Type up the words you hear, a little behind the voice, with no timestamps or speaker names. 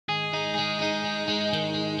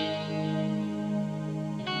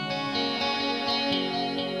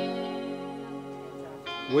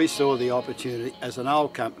we saw the opportunity as an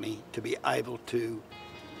old company to be able to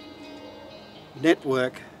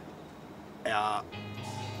network our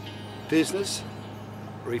business,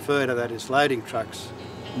 refer to that as loading trucks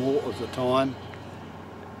more of the time,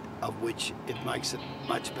 of which it makes it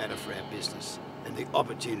much better for our business. And the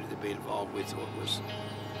opportunity to be involved with it was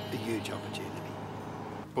a huge opportunity.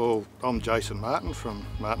 Well, I'm Jason Martin from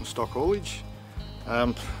Martin Stock Haulage.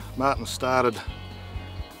 Martin started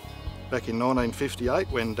back in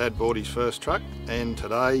 1958 when Dad bought his first truck, and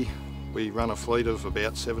today we run a fleet of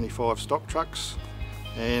about 75 stock trucks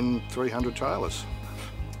and 300 trailers.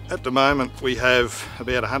 At the moment we have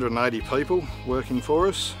about 180 people working for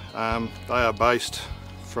us. They are based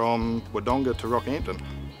from Wodonga to Rockhampton.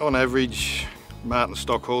 On average, Martin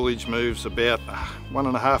Stock Haulage moves about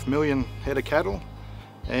 1.5 million head of cattle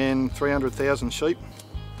and 300,000 sheep.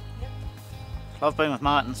 I've been with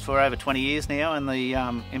Martin's for over 20 years now, and the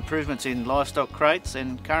improvements in livestock crates,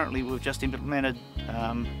 and currently we've just implemented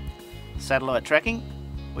satellite tracking,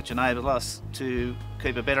 which enables us to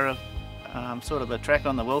keep a better sort of a track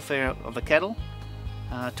on the welfare of the cattle,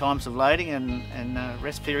 times of loading and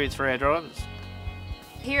rest periods for our drivers.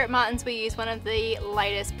 Here at Martin's we use one of the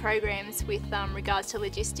latest programs with regards to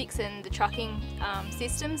logistics and the trucking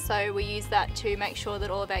system, so we use that to make sure that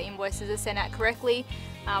all of our invoices are sent out correctly.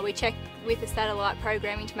 We check with the satellite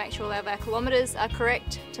programming to make sure all of our kilometres are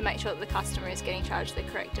correct, to make sure that the customer is getting charged the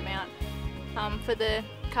correct amount for the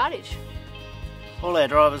cartage. All our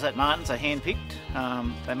drivers at Martin's are hand-picked.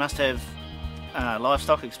 They must have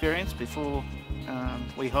livestock experience before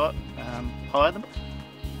we hire them.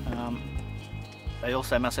 They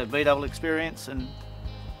also must have B-double experience, and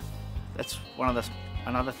that's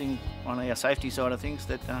another thing on our safety side of things,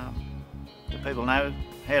 that people know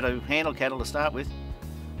how to handle cattle to start with,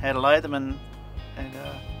 how to load them, and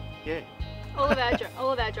yeah. All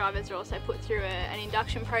of our drivers are also put through an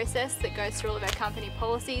induction process that goes through all of our company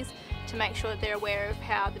policies to make sure that they're aware of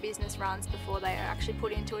how the business runs before they are actually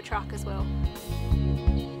put into a truck as well.